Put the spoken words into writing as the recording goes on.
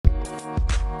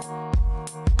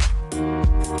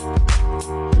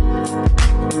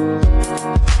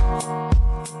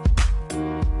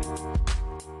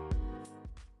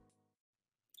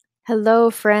Hello,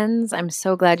 friends. I'm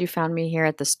so glad you found me here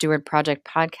at the Steward Project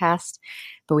podcast.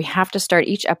 But we have to start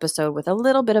each episode with a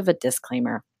little bit of a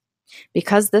disclaimer.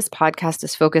 Because this podcast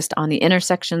is focused on the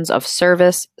intersections of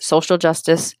service, social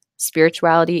justice,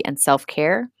 spirituality, and self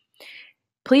care,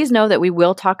 please know that we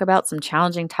will talk about some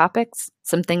challenging topics,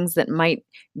 some things that might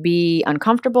be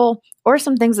uncomfortable, or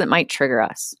some things that might trigger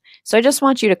us. So I just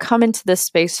want you to come into this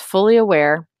space fully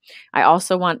aware. I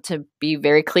also want to be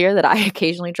very clear that I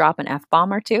occasionally drop an F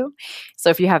bomb or two. So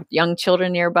if you have young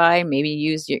children nearby, maybe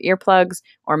use your earplugs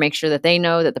or make sure that they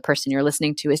know that the person you're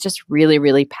listening to is just really,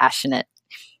 really passionate.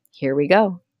 Here we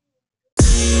go.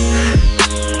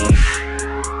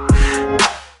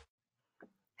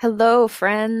 Hello,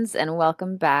 friends, and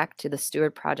welcome back to the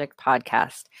Steward Project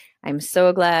podcast. I'm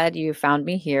so glad you found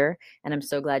me here, and I'm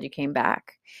so glad you came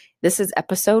back. This is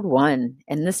episode 1,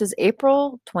 and this is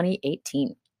April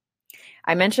 2018.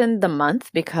 I mentioned the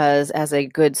month because as a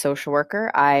good social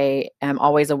worker, I am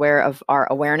always aware of our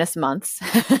awareness months.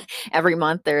 Every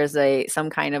month there is some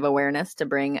kind of awareness to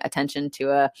bring attention to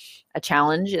a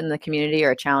challenge in the community or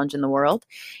a challenge in the world.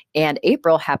 And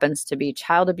April happens to be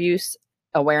Child Abuse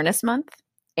Awareness Month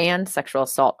and Sexual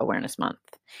Assault Awareness Month.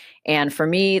 And for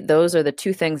me, those are the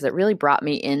two things that really brought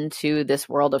me into this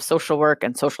world of social work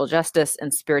and social justice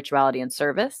and spirituality and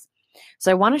service.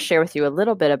 So I want to share with you a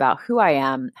little bit about who I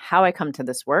am, how I come to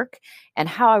this work, and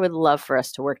how I would love for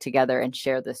us to work together and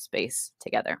share this space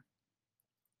together.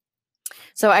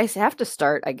 So I have to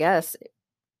start, I guess,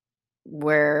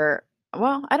 I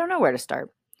don't know where to start.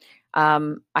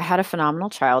 I had a phenomenal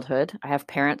childhood. I have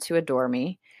parents who adore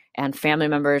me and family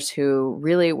members who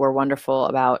really were wonderful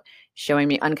about showing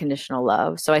me unconditional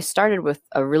love. So I started with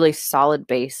a really solid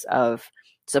base of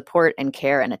support and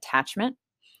care and attachment.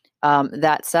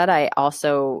 That said, I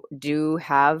also do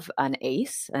have an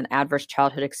ACE, an adverse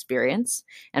childhood experience.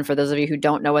 And for those of you who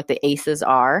don't know what the ACEs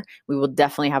are, we will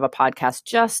definitely have a podcast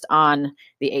just on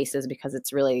the ACEs because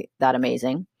it's really that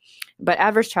amazing. But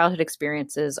adverse childhood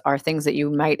experiences are things that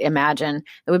you might imagine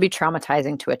that would be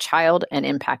traumatizing to a child and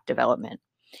impact development.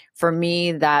 For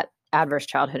me, that adverse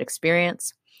childhood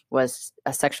experience was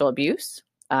a sexual abuse.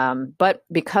 But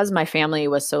because my family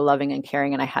was so loving and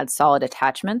caring and I had solid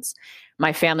attachments,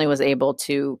 my family was able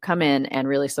to come in and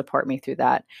really support me through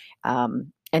that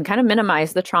and kind of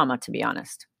minimize the trauma, to be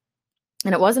honest.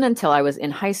 And it wasn't until I was in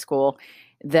high school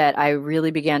that I really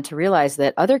began to realize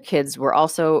that other kids were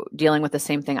also dealing with the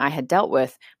same thing I had dealt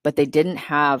with, but they didn't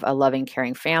have a loving,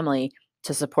 caring family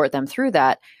to support them through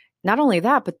that. Not only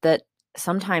that, but that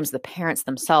sometimes the parents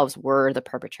themselves were the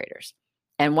perpetrators.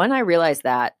 And when I realized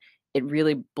that, it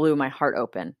really blew my heart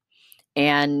open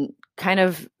and kind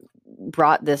of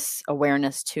brought this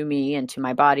awareness to me and to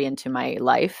my body and to my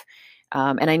life.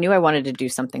 And I knew I wanted to do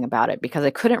something about it because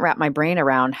I couldn't wrap my brain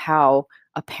around how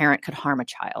a parent could harm a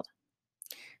child.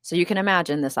 So you can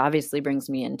imagine this obviously brings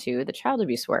me into the child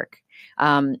abuse work.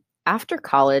 After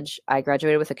college, I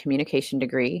graduated with a communication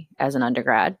degree as an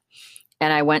undergrad.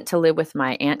 And I went to live with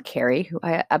my Aunt Carrie, who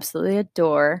I absolutely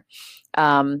adore.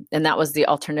 And that was the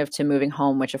alternative to moving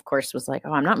home, which of course was like,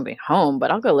 oh, I'm not moving home, but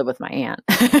I'll go live with my aunt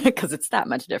because it's that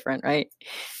much different, right?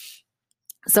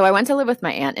 So I went to live with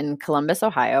my aunt in Columbus,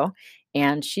 Ohio,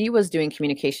 and she was doing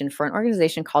communication for an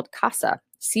organization called CASA,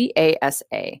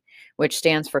 CASA, which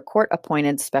stands for Court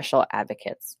Appointed Special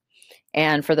Advocates.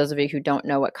 And for those of you who don't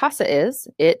know what CASA is,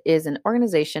 it is an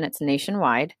organization, it's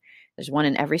nationwide. There's one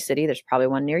in every city, there's probably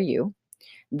one near you,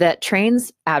 that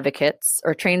trains advocates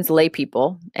or trains lay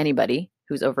people, anybody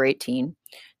who's over 18,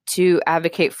 to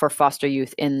advocate for foster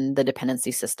youth in the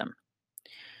dependency system.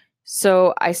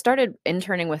 So I started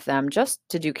interning with them just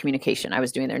to do communication. I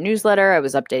was doing their newsletter. I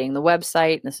was updating the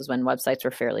website. This is when websites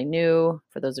were fairly new.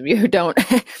 For those of you who don't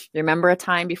remember a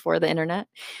time before the internet.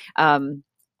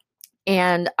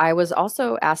 And I was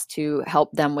also asked to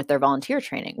help them with their volunteer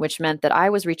training, which meant that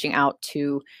I was reaching out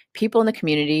to people in the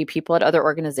community, people at other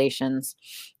organizations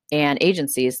and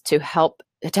agencies to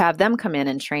have them come in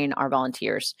and train our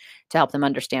volunteers to help them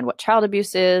understand what child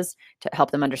abuse is, to help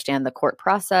them understand the court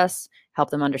process, help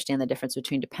them understand the difference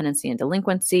between dependency and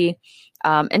delinquency,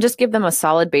 and just give them a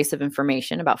solid base of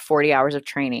information, about 40 hours of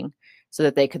training, so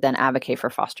that they could then advocate for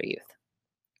foster youth.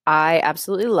 I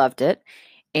absolutely loved it.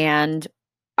 And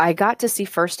I got to see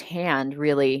firsthand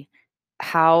really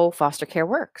how foster care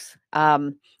works.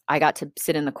 I got to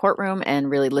sit in the courtroom and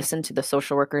really listen to the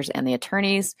social workers and the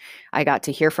attorneys. I got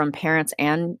to hear from parents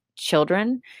and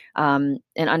children and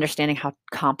understanding how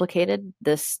complicated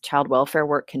this child welfare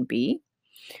work can be.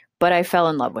 But I fell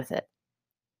in love with it.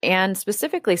 And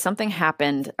specifically, something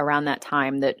happened around that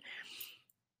time that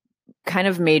kind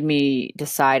of made me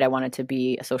decide I wanted to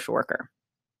be a social worker.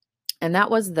 And that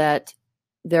was that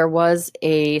there was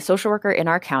a social worker in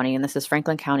our county, and this is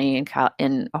Franklin County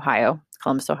in Ohio,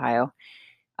 Columbus, Ohio,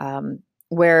 um,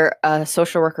 where a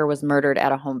social worker was murdered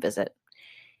at a home visit.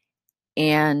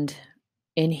 And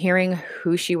in hearing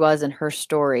who she was and her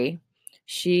story,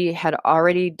 she had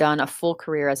already done a full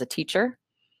career as a teacher.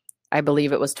 I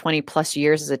believe it was 20 plus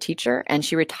years as a teacher. And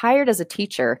she retired as a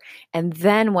teacher and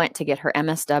then went to get her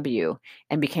MSW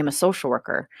and became a social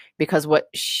worker because when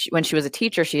she was a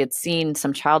teacher, she had seen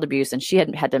some child abuse and she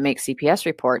had to make CPS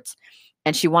reports.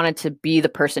 And she wanted to be the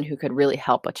person who could really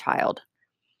help a child.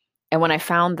 And when I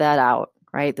found that out,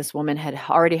 right, this woman had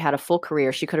already had a full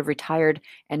career. She could have retired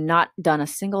and not done a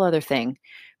single other thing,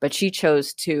 but she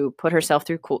chose to put herself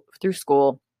through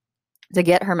school to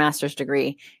get her master's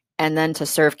degree and then to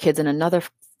serve kids in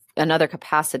another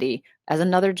capacity as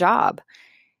another job.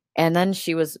 And then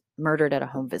she was murdered at a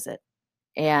home visit.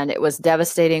 And it was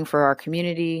devastating for our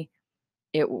community.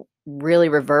 It really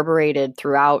reverberated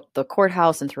throughout the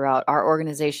courthouse and throughout our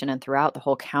organization and throughout the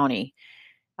whole county.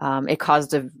 It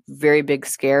caused a very big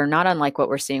scare, not unlike what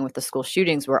we're seeing with the school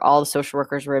shootings, where all the social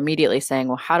workers were immediately saying,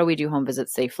 well, how do we do home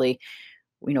visits safely?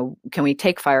 Can we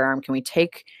take firearm? Can we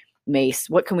take mace?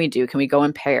 What can we do? Can we go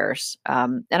in pairs?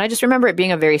 And I just remember it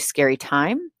being a very scary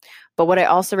time. But what I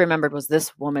also remembered was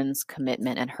this woman's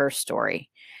commitment and her story.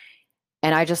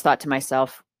 And I just thought to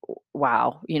myself,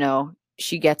 wow,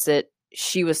 she gets it.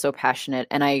 She was so passionate.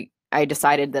 And I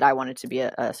decided that I wanted to be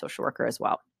a social worker as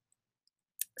well.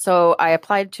 So I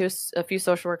applied to a few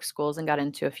social work schools and got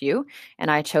into a few, and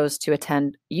I chose to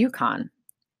attend UConn,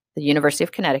 the University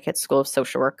of Connecticut School of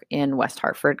Social Work in West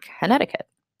Hartford, Connecticut.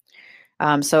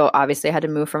 So obviously I had to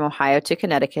move from Ohio to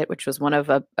Connecticut, which was one of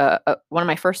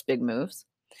my first big moves.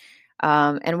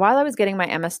 And while I was getting my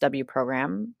MSW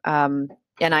program, and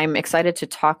I'm excited to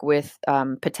talk with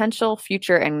potential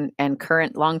future and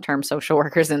current long-term social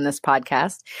workers in this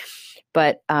podcast,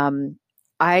 but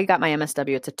I got my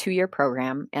MSW. It's a 2-year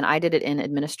program, and I did it in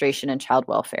administration and child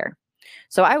welfare.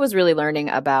 So I was really learning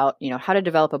about, how to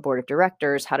develop a board of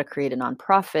directors, how to create a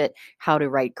nonprofit, how to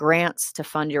write grants to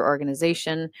fund your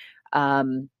organization.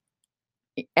 And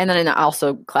then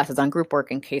also classes on group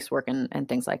work and casework and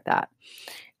things like that.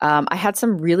 I had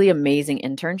some really amazing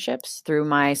internships through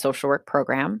my social work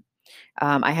program.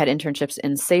 I had internships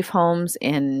in safe homes,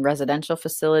 in residential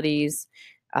facilities,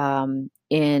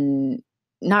 in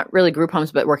not really group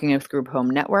homes, but working with group home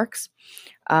networks.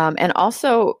 And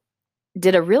also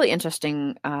did a really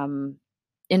interesting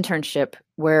internship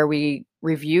where we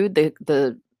reviewed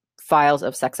the files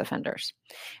of sex offenders.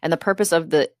 And the purpose of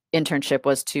the internship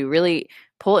was to really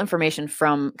pull information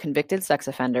from convicted sex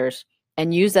offenders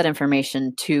and use that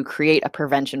information to create a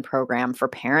prevention program for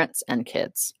parents and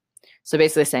kids. So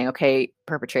basically saying, okay,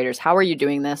 perpetrators, how are you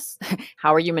doing this?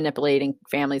 How are you manipulating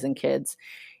families and kids?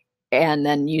 And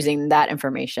then using that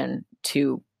information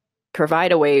to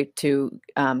provide a way to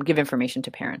give information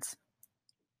to parents.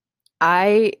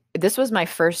 This was my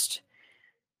first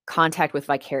contact with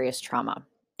vicarious trauma.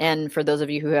 And for those of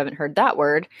you who haven't heard that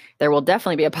word, there will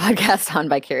definitely be a podcast on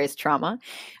vicarious trauma.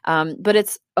 But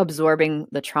it's absorbing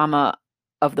the trauma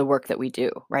of the work that we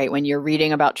do, right? When you're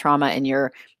reading about trauma and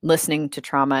you're listening to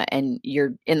trauma and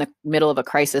you're in the middle of a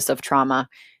crisis of trauma,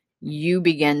 you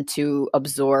begin to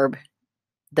absorb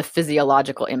the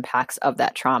physiological impacts of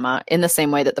that trauma in the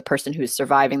same way that the person who's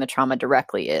surviving the trauma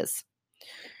directly is.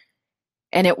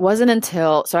 And it wasn't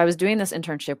until, so I was doing this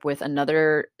internship with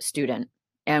another student,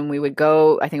 and we would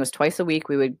go, I think it was twice a week,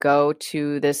 we would go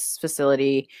to this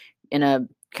facility in a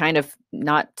kind of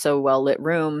not so well lit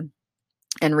room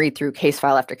and read through case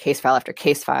file after case file after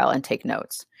case file and take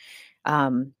notes.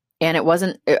 And it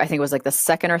wasn't, I think it was like the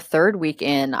second or third week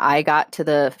in, I got to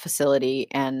the facility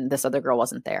and this other girl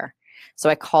wasn't there. So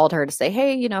I called her to say,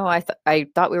 hey, I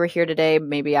thought we were here today.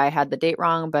 Maybe I had the date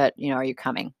wrong, but, are you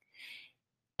coming?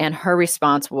 And her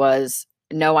response was,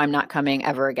 no, I'm not coming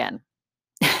ever again.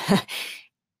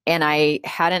 And I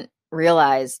hadn't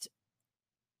realized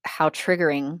how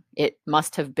triggering it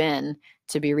must have been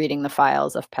to be reading the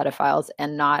files of pedophiles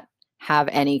and not have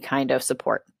any kind of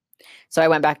support. So I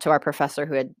went back to our professor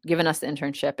who had given us the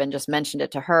internship and just mentioned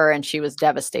it to her. And she was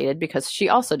devastated because she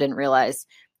also didn't realize,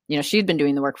 she'd been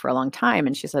doing the work for a long time.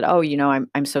 And she said, oh,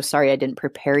 I'm so sorry I didn't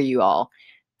prepare you all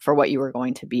for what you were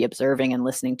going to be observing and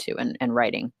listening to and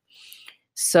writing.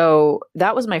 So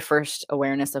that was my first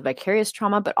awareness of vicarious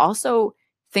trauma, but also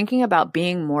thinking about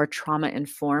being more trauma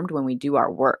informed when we do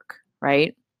our work,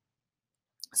 right?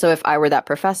 So if I were that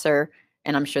professor,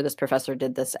 and I'm sure this professor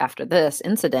did this after this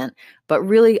incident, but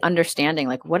really understanding,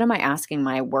 like, what am I asking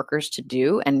my workers to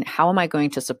do and how am I going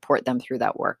to support them through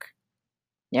that work?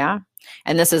 Yeah.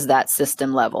 And this is that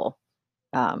system level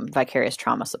vicarious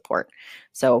trauma support.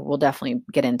 So we'll definitely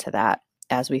get into that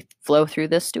as we flow through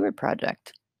this steward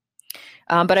project.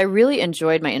 But I really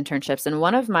enjoyed my internships. And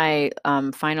one of my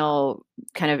final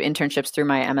kind of internships through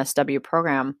my MSW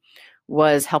program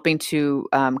was helping to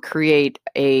create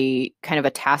a kind of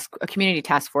a community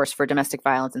task force for domestic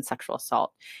violence and sexual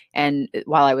assault. And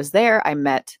while I was there, I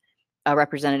met a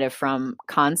representative from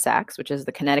CONSACS, which is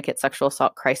the Connecticut Sexual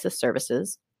Assault Crisis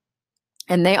Services.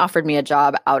 And they offered me a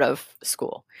job out of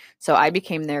school. So I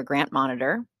became their grant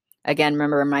monitor. Again,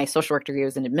 remember my social work degree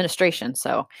was in administration.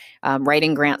 So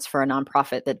writing grants for a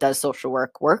nonprofit that does social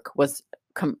work was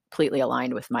completely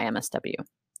aligned with my MSW.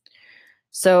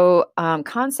 So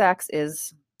CONSACS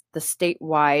is the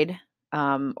statewide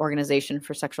organization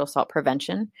for sexual assault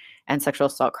prevention and sexual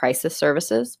assault crisis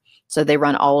services. So they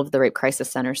run all of the rape crisis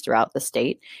centers throughout the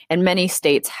state. And many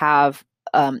states have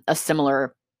a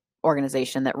similar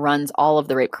organization that runs all of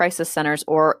the rape crisis centers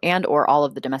or all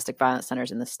of the domestic violence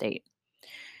centers in the state.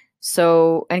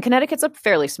 So, and Connecticut's a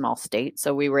fairly small state,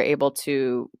 so we were able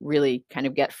to really kind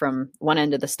of get from one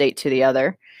end of the state to the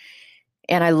other.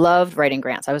 And I loved writing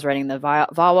grants. I was writing the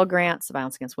VAWA grants, the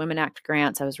Violence Against Women Act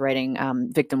grants. I was writing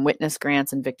victim witness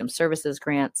grants and victim services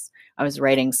grants. I was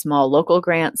writing small local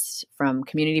grants from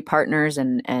community partners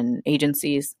and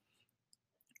agencies,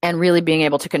 and really being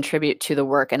able to contribute to the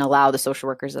work and allow the social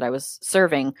workers that I was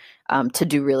serving to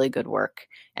do really good work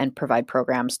and provide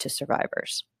programs to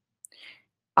survivors.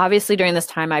 Obviously, during this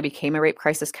time, I became a rape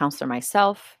crisis counselor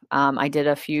myself. I did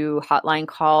a few hotline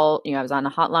I was on a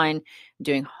hotline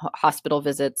doing hospital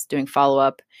visits, doing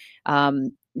follow-up,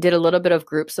 did a little bit of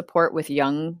group support with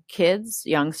young kids,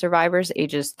 young survivors,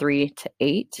 ages 3 to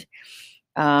 8,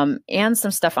 and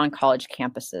some stuff on college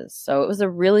campuses. So it was a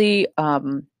really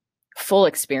full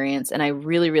experience, and I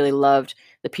really, really loved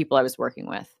the people I was working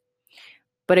with.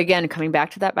 But again, coming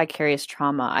back to that vicarious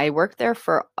trauma, I worked there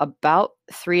for about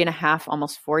 3.5,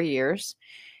 almost 4 years.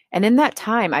 And in that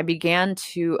time, I began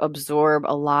to absorb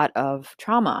a lot of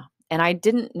trauma, and I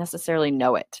didn't necessarily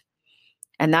know it.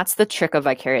 And that's the trick of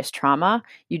vicarious trauma.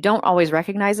 You don't always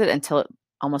recognize it until it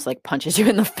almost like punches you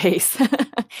in the face.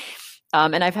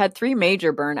 And I've had 3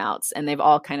 major burnouts, and they've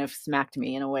all kind of smacked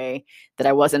me in a way that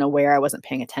I wasn't aware, I wasn't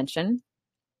paying attention.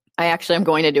 I actually am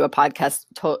going to do a podcast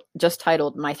just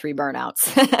titled My 3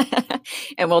 Burnouts.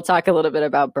 And we'll talk a little bit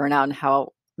about burnout and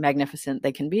how magnificent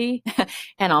they can be,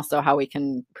 and also how we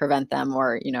can prevent them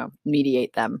or,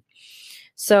 mediate them.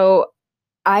 So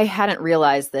I hadn't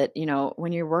realized that,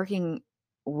 when you're working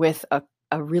with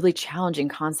a really challenging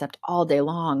concept all day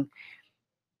long,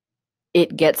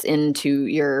 it gets into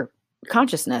your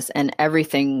consciousness and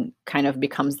everything kind of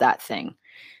becomes that thing.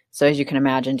 So as you can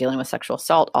imagine, dealing with sexual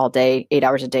assault all day, 8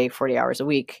 hours a day, 40 hours a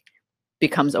week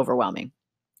becomes overwhelming.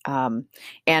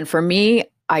 And for me,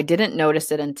 I didn't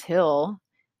notice it until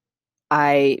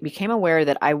I became aware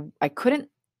that I couldn't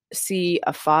see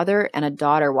a father and a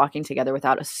daughter walking together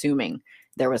without assuming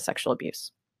there was sexual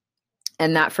abuse.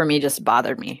 And that for me just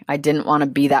bothered me. I didn't want to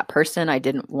be that person. I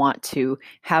didn't want to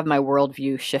have my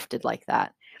worldview shifted like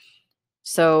that.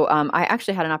 So I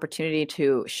actually had an opportunity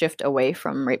to shift away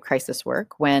from rape crisis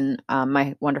work when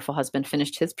my wonderful husband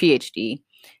finished his PhD,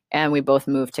 and we both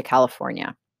moved to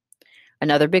California.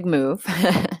 Another big move.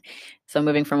 So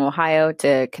moving from Ohio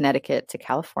to Connecticut to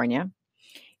California.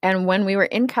 And when we were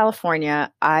in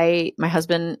California, my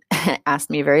husband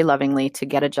asked me very lovingly to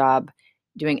get a job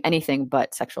doing anything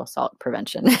but sexual assault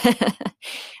prevention.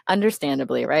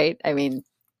 Understandably, right? I mean,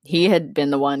 he had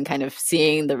been the one kind of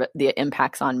seeing the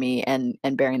impacts on me and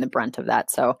bearing the brunt of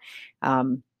that. So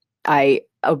I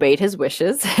obeyed his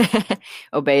wishes.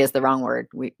 Obey is the wrong word.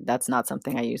 That's not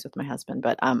something I use with my husband,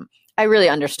 but I really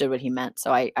understood what he meant.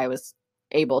 So I was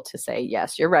able to say,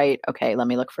 yes, you're right. Okay, let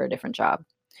me look for a different job.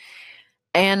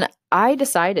 And I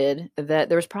decided that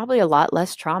there was probably a lot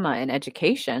less trauma in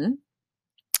education.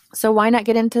 So why not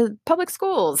get into public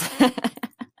schools?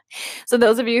 So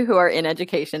those of you who are in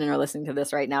education and are listening to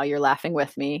this right now, you're laughing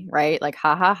with me, right? Like,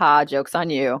 ha, ha, ha, joke's on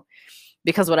you.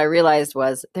 Because what I realized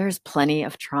was there's plenty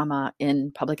of trauma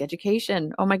in public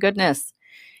education. Oh my goodness.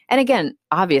 And again,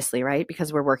 obviously, right?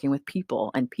 Because we're working with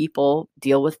people and people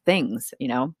deal with things,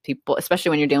 people, especially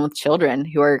when you're dealing with children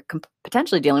who are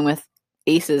potentially dealing with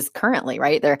ACEs currently,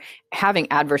 right? They're having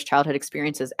adverse childhood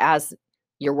experiences as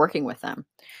you're working with them.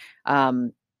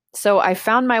 So I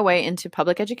found my way into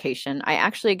public education. I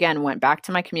actually, again, went back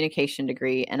to my communication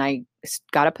degree and I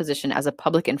got a position as a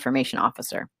public information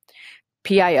officer.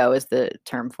 PIO is the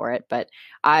term for it. But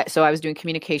I was doing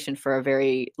communication for a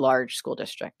very large school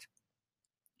district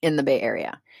in the Bay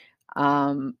Area.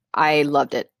 I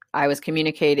loved it. I was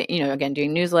communicating, again,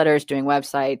 doing newsletters, doing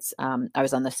websites. I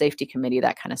was on the safety committee,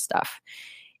 that kind of stuff.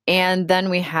 And then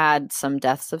we had some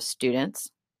deaths of students,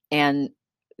 and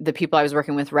the people I was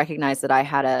working with recognized that I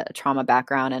had a trauma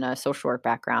background and a social work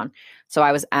background. So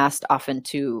I was asked often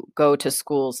to go to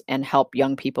schools and help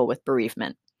young people with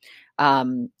bereavement.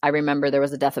 I remember there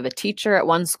was a death of a teacher at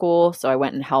one school, so I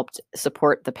went and helped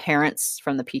support the parents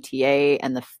from the PTA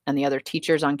and the other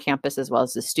teachers on campus, as well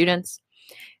as the students.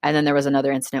 And then there was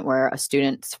another incident where a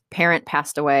student's parent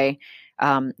passed away,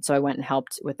 so I went and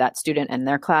helped with that student and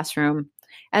their classroom.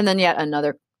 And then yet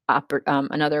another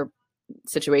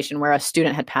situation where a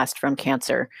student had passed from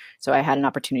cancer, so I had an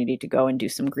opportunity to go and do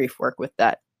some grief work with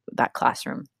that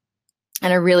classroom.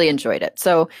 And I really enjoyed it.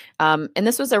 So, and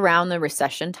this was around the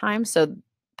recession time, so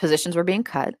positions were being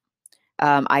cut.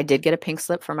 I did get a pink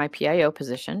slip for my PIO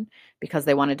position because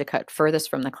they wanted to cut furthest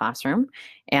from the classroom.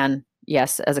 And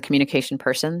yes, as a communication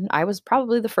person, I was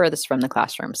probably the furthest from the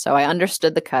classroom. So I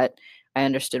understood the cut. I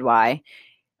understood why.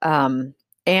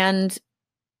 And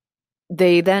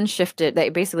they then shifted. They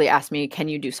basically asked me, can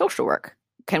you do social work?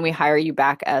 Can we hire you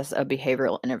back as a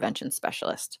behavioral intervention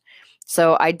specialist?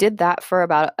 So I did that for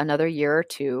about another year or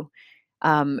two.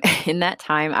 In that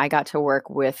time, I got to work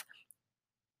with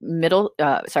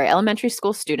elementary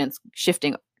school students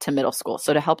shifting to middle school.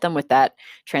 So to help them with that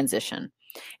transition.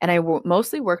 And I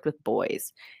mostly worked with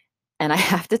boys. And I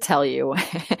have to tell you,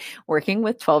 working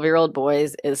with 12-year-old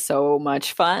boys is so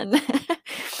much fun.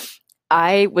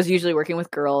 I was usually working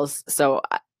with girls. So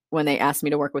when they asked me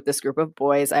to work with this group of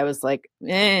boys, I was like,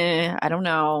 I don't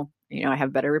know. I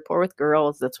have better rapport with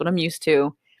girls. That's what I'm used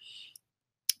to.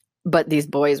 But these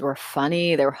boys were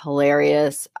funny. They were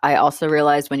hilarious. I also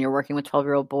realized when you're working with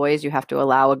 12-year-old boys, you have to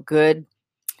allow a good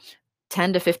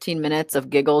 10 to 15 minutes of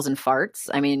giggles and farts.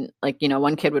 I mean,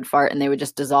 one kid would fart and they would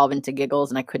just dissolve into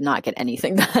giggles, and I could not get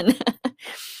anything done.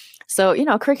 So,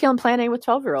 curriculum planning with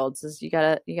 12-year-olds is you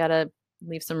gotta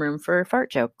leave some room for fart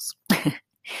jokes.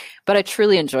 But I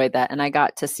truly enjoyed that, and I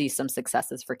got to see some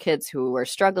successes for kids who were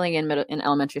struggling in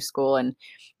elementary school and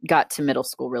got to middle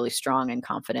school really strong and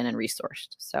confident and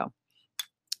resourced. So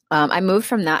I moved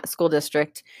from that school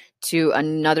district to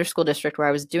another school district where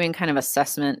I was doing kind of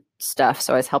assessment stuff.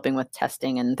 So I was helping with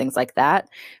testing and things like that.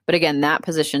 But again, that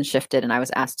position shifted, and I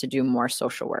was asked to do more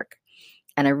social work,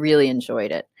 and I really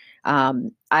enjoyed it.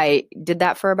 I did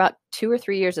that for about 2 or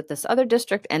 3 years at this other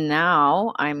district, and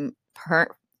now I'm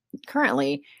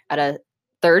currently at a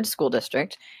third school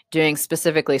district doing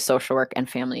specifically social work and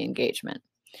family engagement.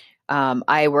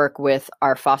 I work with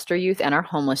our foster youth and our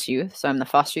homeless youth. So I'm the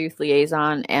foster youth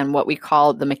liaison and what we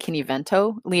call the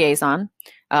McKinney-Vento liaison.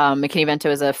 McKinney-Vento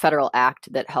is a federal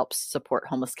act that helps support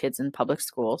homeless kids in public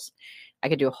schools. I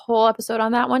could do a whole episode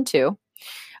on that one too.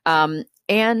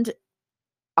 And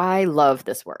I love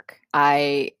this work.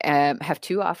 I have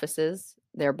 2 offices.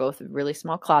 They're both really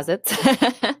small closets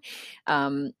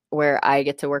where I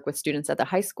get to work with students at the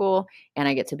high school, and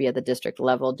I get to be at the district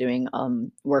level doing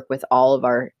work with all of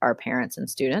our parents and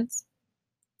students.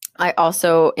 I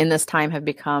also, in this time, have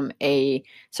become a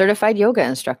certified yoga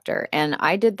instructor, and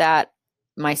I did that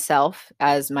myself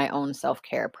as my own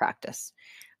self-care practice.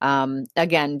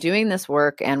 Again, doing this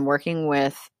work and working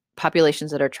with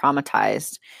populations that are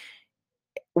traumatized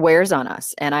wears on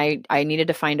us. And I needed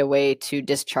to find a way to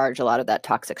discharge a lot of that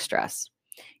toxic stress.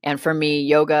 And for me,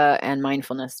 yoga and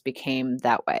mindfulness became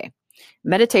that way.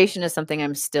 Meditation is something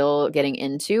I'm still getting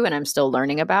into and I'm still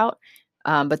learning about.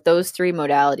 But those 3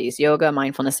 modalities, yoga,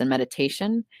 mindfulness, and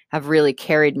meditation, have really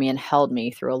carried me and held me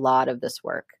through a lot of this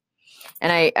work.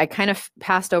 And I kind of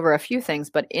passed over a few things,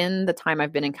 but in the time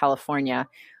I've been in California,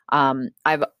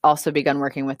 I've also begun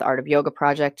working with the Art of Yoga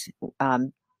Project,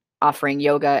 offering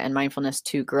yoga and mindfulness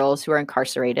to girls who are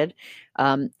incarcerated.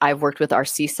 I've worked with our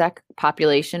CSEC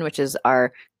population, which is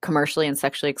our commercially and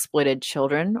sexually exploited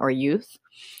children or youth.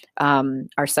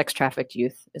 Our sex trafficked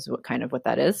youth is what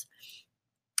that is.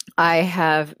 I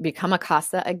have become a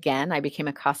CASA again. I became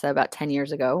a CASA about 10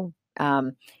 years ago,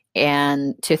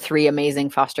 and to 3 amazing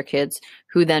foster kids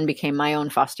who then became my own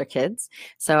foster kids.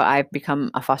 So I've become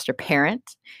a foster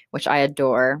parent, which I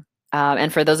adore.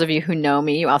 And for those of you who know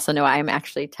me, you also know I'm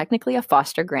actually technically a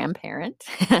foster grandparent.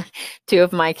 2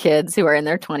 of my kids who are in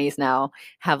their 20s now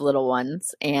have little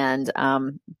ones, and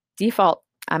default,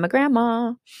 I'm a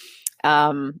grandma.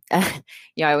 I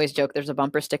always joke there's a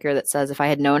bumper sticker that says, if I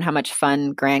had known how much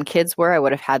fun grandkids were, I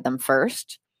would have had them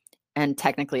first. And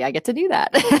technically I get to do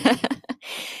that.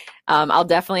 I'll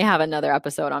definitely have another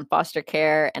episode on foster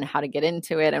care and how to get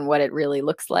into it and what it really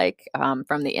looks like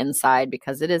from the inside,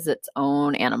 because it is its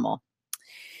own animal.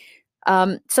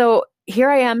 So here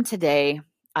I am today.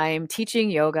 I'm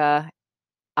teaching yoga.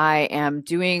 I am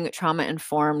doing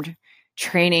trauma-informed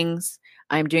trainings.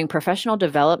 I'm doing professional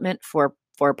development for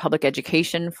public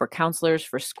education, for counselors,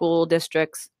 for school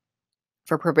districts,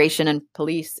 for probation and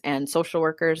police and social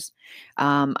workers.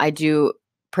 I do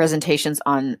presentations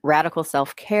on radical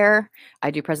self-care.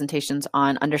 I do presentations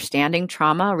on understanding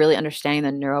trauma, really understanding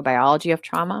the neurobiology of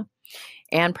trauma,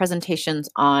 and presentations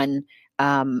on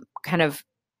kind of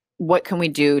what can we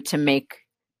do to make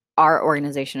our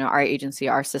organization, our agency,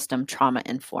 our system trauma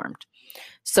informed.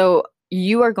 So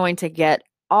you are going to get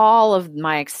all of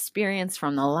my experience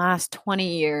from the last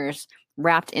 20 years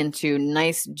wrapped into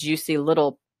nice, juicy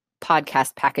little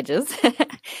podcast packages.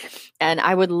 And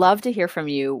I would love to hear from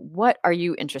you. What are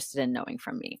you interested in knowing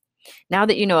from me? Now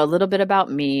that you know a little bit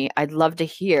about me, I'd love to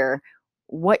hear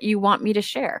what you want me to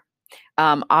share.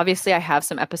 Obviously, I have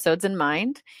some episodes in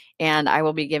mind, and I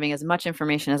will be giving as much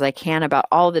information as I can about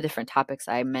all the different topics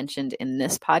I mentioned in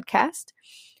this podcast.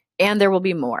 And there will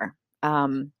be more.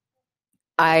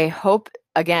 I hope,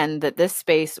 again, that this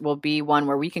space will be one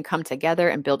where we can come together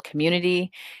and build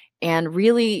community and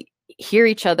really hear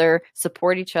each other,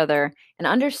 support each other, and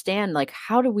understand, like,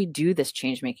 how do we do this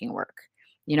change-making work?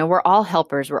 You know, we're all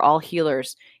helpers, we're all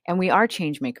healers, and we are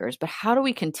change makers, but how do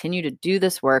we continue to do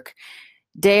this work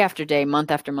day after day, month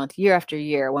after month, year after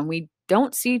year, when we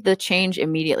don't see the change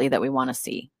immediately that we want to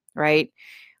see, right?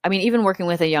 I mean, even working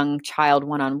with a young child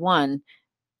one-on-one,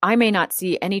 I may not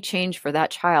see any change for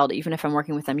that child, even if I'm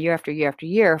working with them year after year after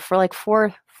year for like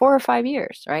four or 5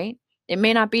 years, right? It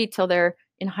may not be till they're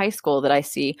in high school that I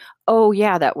see, oh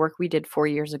yeah, that work we did 4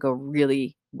 years ago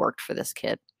really worked for this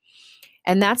kid.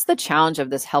 And that's the challenge of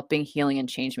this helping, healing, and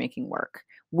change-making work.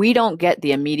 We don't get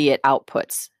the immediate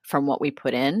outputs from what we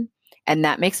put in. And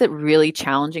that makes it really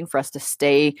challenging for us to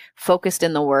stay focused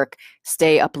in the work,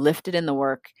 stay uplifted in the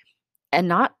work, and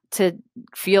not to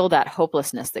feel that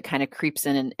hopelessness that kind of creeps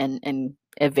in and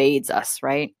evades us,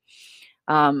 right?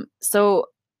 So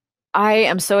I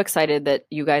am so excited that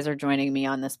you guys are joining me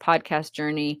on this podcast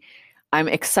journey. I'm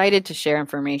excited to share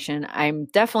information. I'm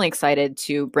definitely excited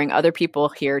to bring other people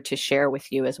here to share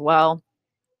with you as well.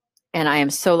 And I am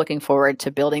so looking forward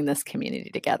to building this community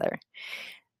together.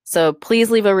 So please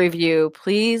leave a review.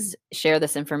 Please share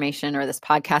this information or this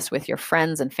podcast with your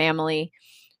friends and family.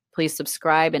 Please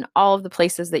subscribe in all of the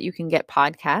places that you can get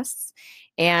podcasts.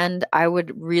 And I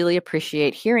would really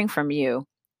appreciate hearing from you.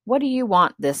 What do you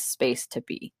want this space to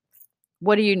be?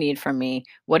 What do you need from me?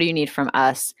 What do you need from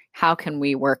us? How can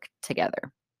we work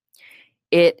together?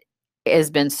 It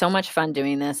has been so much fun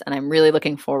doing this, and I'm really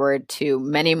looking forward to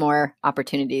many more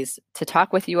opportunities to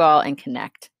talk with you all and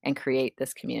connect and create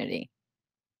this community.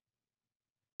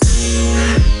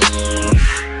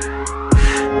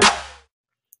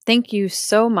 Thank you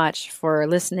so much for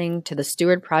listening to the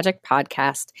Steward Project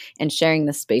podcast and sharing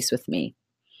this space with me.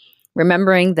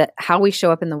 Remembering that how we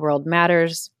show up in the world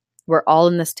matters, we're all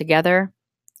in this together,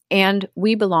 and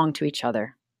we belong to each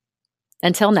other.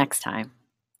 Until next time.